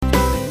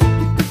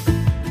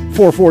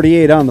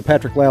448 on the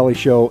Patrick Lally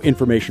Show,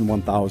 Information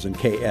 1000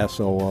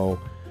 KSOO.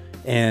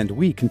 And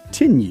we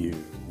continue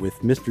with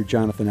Mr.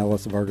 Jonathan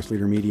Ellis of Argus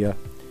Leader Media.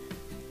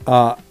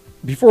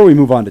 Before we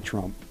move on to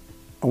Trump,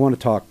 I want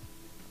to talk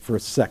for a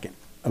second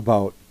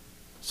about,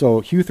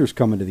 so Huether's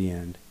coming to the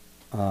end.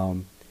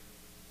 Do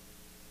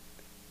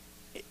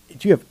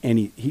you have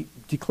any, he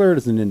declared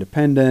as an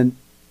independent.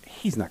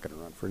 He's not going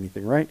to run for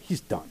anything, right? He's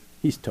done.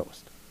 He's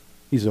toast.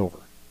 He's over.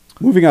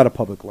 Moving out of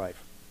public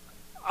life.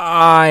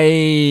 I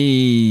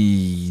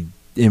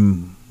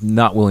am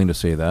not willing to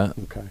say that.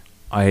 Okay.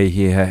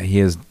 He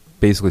has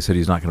basically said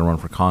he's not going to run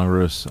for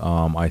Congress.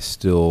 I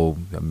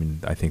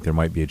think there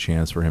might be a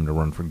chance for him to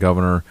run for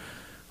governor.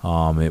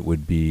 It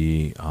would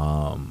be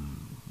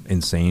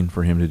insane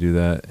for him to do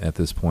that at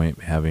this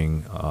point,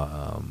 having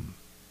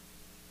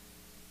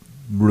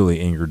really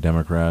angered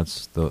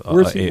Democrats.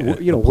 Where's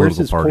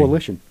his party.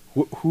 coalition?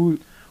 Who?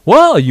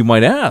 Well, you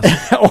might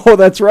ask. Oh,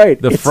 that's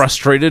right. The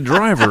frustrated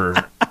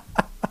driver.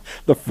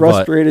 The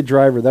frustrated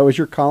driver. That was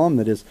your column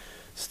that is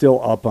still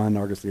up on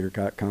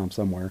ArgusLeader.com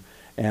somewhere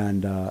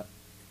and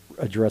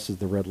addresses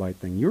the red light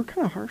thing. You were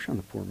kind of harsh on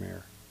the poor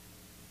mayor.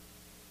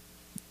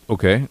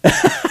 Okay.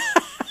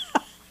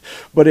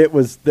 But it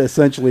was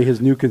essentially his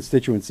new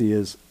constituency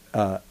is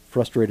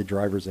frustrated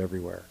drivers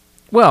everywhere.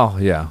 Well,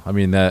 yeah.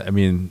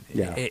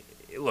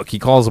 Look, he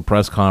calls a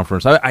press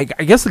conference. I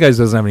guess the guy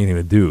doesn't have anything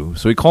to do.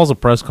 So he calls a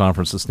press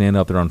conference to stand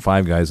out there on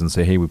Five Guys and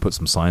say, hey, we put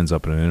some signs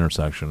up at an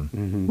intersection.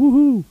 Mm-hmm.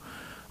 Woohoo.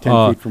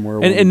 10 feet from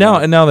where and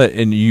now that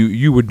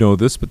you would know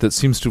this, but that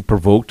seems to have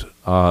provoked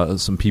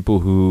some people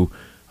who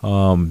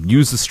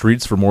use the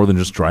streets for more than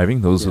just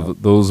driving. Those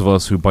of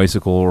us who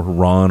bicycle or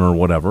run or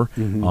whatever.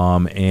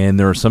 Mm-hmm. And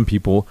there are some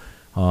people,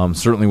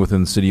 certainly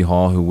within City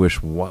Hall, who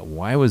wish,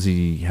 why was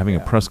he having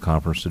a press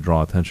conference to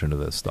draw attention to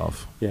this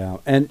stuff? Yeah.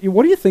 And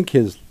what do you think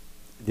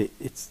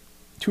it's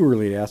too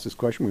early to ask this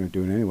question. We're going to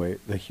do it anyway.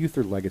 The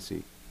Huether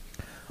legacy.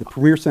 The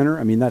Premier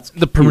Center, that's the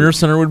huge. Premier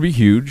Center would be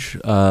huge.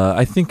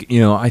 I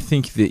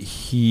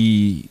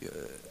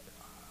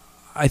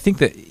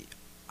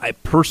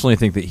personally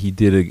think that he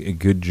did a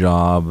good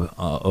job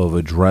of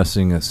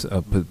addressing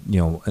an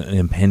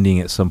impending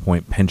at some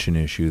point pension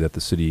issue that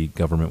the city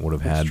government would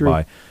have had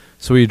by.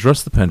 So he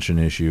addressed the pension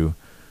issue,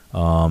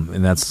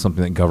 and that's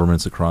something that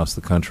governments across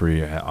the country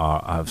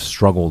have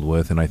struggled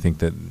with. And I think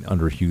that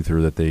under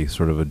Huether that they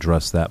sort of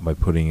addressed that by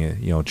putting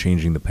it,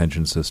 changing the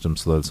pension system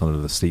so that it's under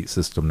the state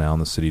system now,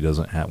 and the city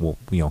doesn't have,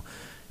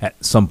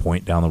 at some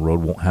point down the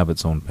road won't have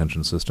its own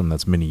pension system.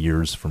 That's many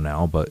years from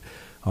now, but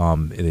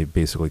they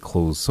basically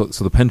closed. So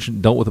the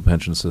pension dealt with the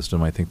pension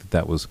system. I think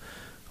that was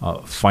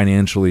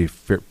financially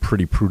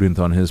pretty prudent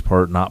on his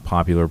part, not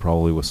popular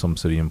probably with some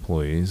city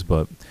employees,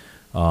 but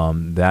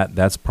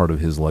that's part of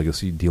his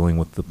legacy, dealing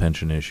with the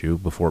pension issue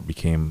before it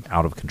became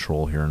out of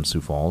control here in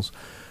Sioux Falls.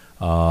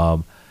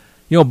 But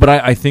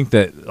I think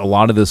that a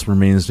lot of this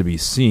remains to be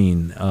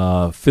seen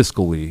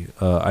fiscally.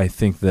 I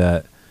think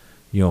that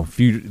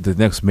the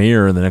next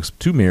mayor and the next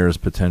two mayors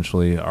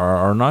potentially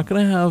are not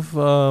going to have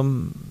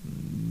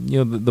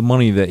the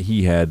money that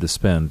he had to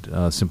spend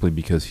simply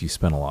because he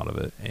spent a lot of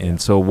it. And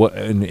so what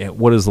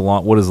is the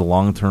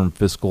long-term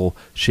fiscal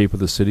shape of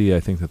the city? I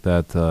think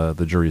that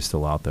the jury is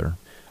still out there.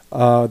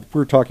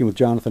 We're talking with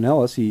Jonathan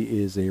Ellis.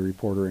 He is a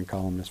reporter and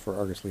columnist for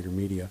Argus Leader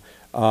Media.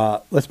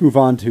 Let's move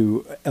on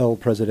to El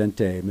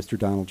Presidente, Mr.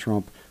 Donald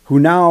Trump, who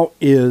now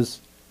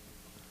is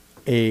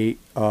a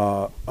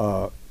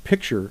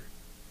picture,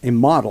 a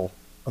model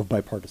of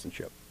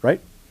bipartisanship,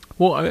 right?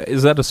 Well,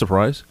 is that a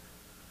surprise?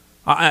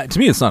 To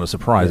me, it's not a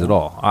surprise at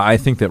all. I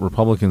think that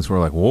Republicans were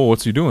like, "Whoa,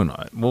 what's he doing?"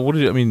 Well, what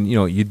did you? I mean,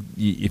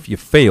 if you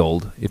fail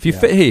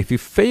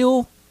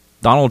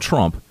Donald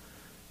Trump,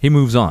 he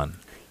moves on.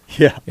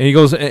 Yeah, and he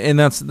goes, and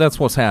that's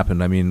what's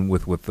happened. I mean,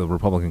 with the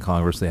Republican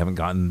Congress, they haven't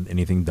gotten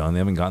anything done. They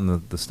haven't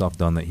gotten the stuff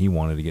done that he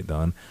wanted to get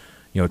done.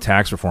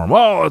 Tax reform.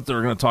 Oh,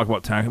 they're going to talk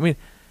about tax. I mean,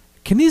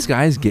 can these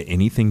guys get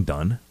anything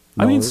done?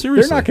 No,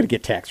 seriously, they're not going to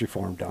get tax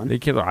reform done. They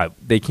can't.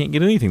 They can't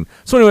get anything.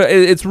 So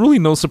anyway, it's really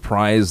no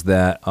surprise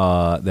that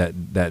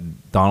that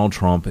Donald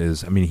Trump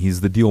is. I mean,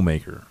 he's the deal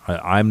maker.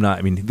 I'm not.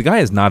 I mean, the guy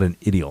is not an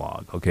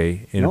ideologue.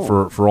 Okay, and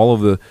for all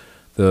of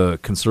the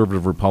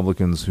conservative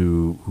Republicans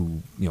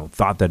who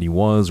thought that he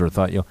was or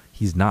thought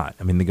he's not.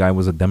 I mean, the guy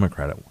was a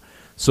Democrat.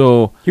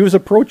 So he was a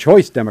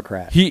pro-choice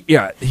Democrat.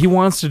 He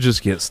wants to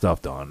just get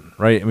stuff done,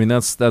 right? I mean,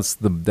 that's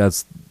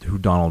who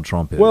Donald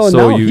Trump is. Well,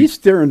 so now he's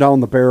staring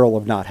down the barrel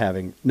of not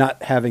having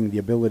the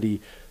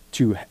ability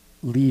to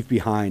leave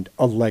behind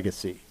a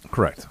legacy.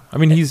 Correct. I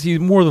mean, he's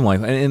more than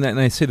likely, and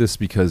I say this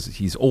because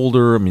he's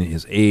older. I mean,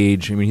 his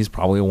age. I mean, he's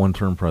probably a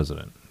one-term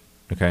president.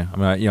 Okay,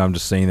 I mean, I'm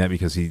just saying that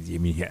because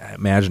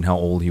imagine how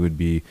old he would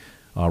be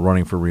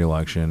running for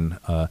re-election.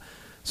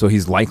 So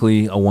he's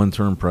likely a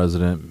one-term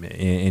president,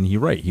 and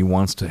you're right. He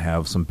wants to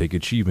have some big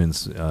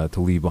achievements to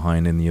leave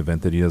behind in the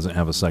event that he doesn't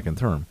have a second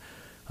term.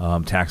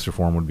 Tax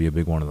reform would be a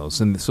big one of those.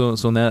 And so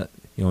in that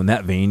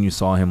vein, you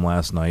saw him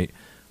last night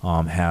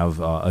have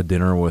a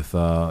dinner with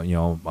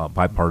a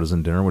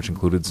bipartisan dinner, which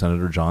included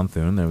Senator John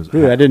Thune.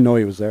 I didn't know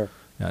he was there.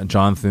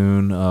 John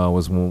Thune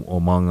was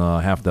among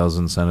a half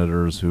dozen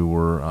senators who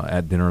were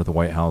at dinner at the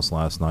White House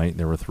last night.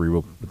 There were three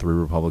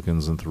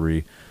Republicans and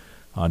three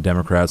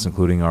Democrats,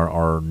 including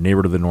our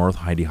neighbor to the north,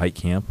 Heidi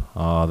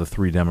Heitkamp. The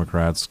three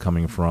Democrats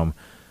coming from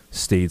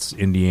states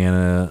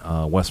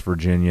Indiana, West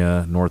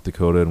Virginia, North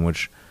Dakota, in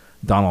which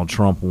Donald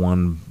Trump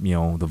won,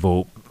 the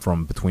vote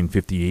from between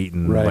 58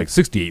 and like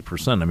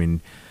 68%. I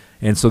mean,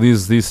 and so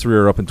these three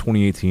are up in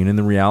 2018, and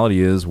the reality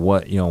is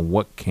there's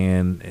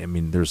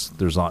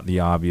the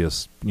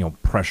obvious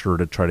pressure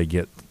to try to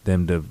get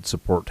them to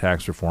support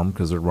tax reform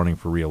because they're running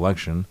for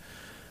re-election.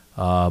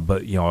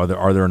 But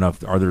are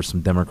there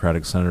some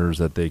Democratic senators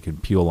that they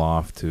could peel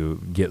off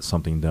to get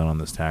something done on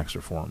this tax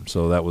reform?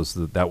 So that was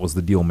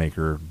the deal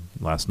maker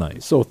last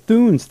night. So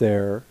Thune's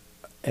there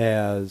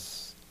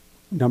as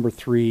number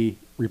 3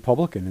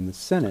 Republican in the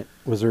Senate.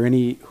 Was there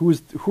any? Who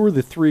are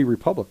the 3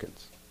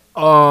 Republicans?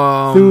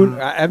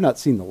 Thune. I have not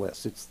seen the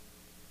list. It's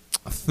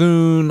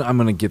Thune. I'm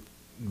going to get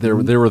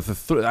there. There were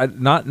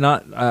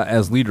not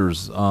as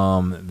leaders.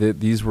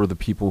 These were the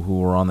people who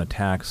were on the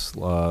tax.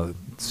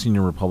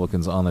 Senior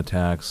Republicans on the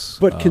tax.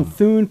 But can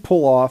Thune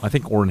pull off? I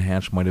think Orrin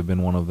Hatch might have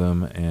been one of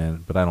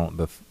them, but I don't.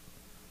 Do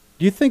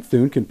you think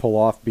Thune can pull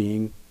off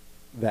being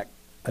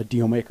a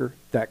deal maker,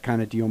 that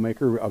kind of deal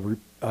maker,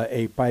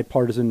 a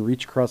bipartisan,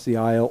 reach across the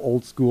aisle,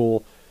 old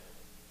school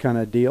kind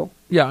of deal?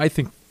 Yeah, I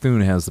think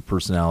Thune has the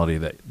personality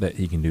that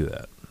he can do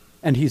that.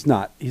 And he's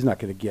not going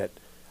to get.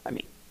 I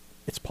mean,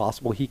 it's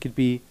possible he could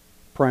be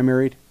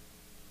primaried,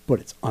 but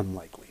it's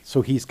unlikely.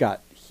 So he's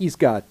got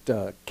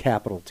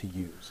capital to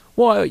use.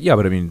 Well, yeah,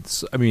 but I mean,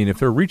 if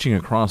they're reaching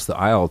across the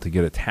aisle to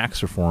get a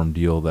tax reform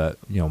deal that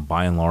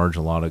by and large,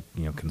 a lot of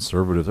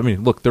conservatives. I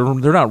mean, look, they're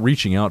not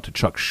reaching out to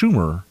Chuck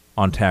Schumer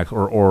on tax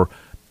or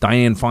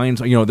Dianne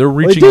Feinstein. They're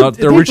reaching out.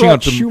 They're reaching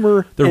out to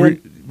Schumer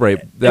and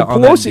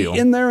Pelosi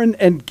in there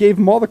and gave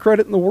them all the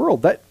credit in the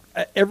world. That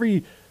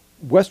every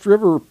West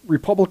River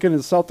Republican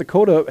in South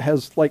Dakota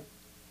has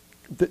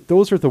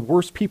those are the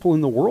worst people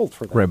in the world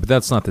for that. Right, but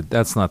that's not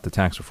the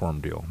tax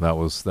reform deal. That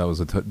was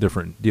a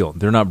different deal.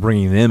 They're not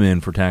bringing them in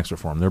for tax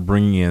reform. They're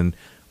bringing in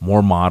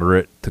more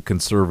moderate to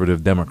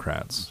conservative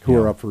Democrats who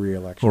are up for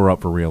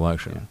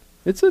re-election.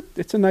 Yeah.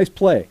 It's a nice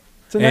play.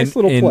 It's a nice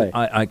little play.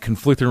 I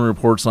conflicting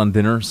reports on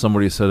dinner.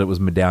 Somebody said it was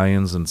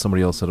medallions, and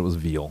somebody else said it was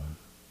veal.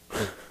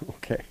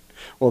 Okay,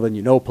 well then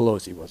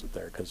Pelosi wasn't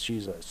there because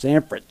she's a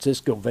San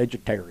Francisco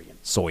vegetarian.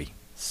 Soy.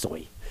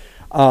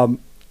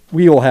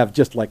 We will have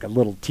just like a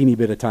little teeny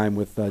bit of time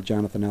with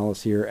Jonathan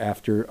Ellis here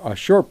after a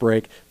short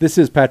break. This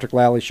is Patrick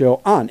Lally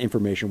Show on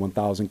Information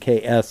 1000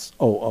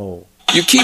 KSOO. You keep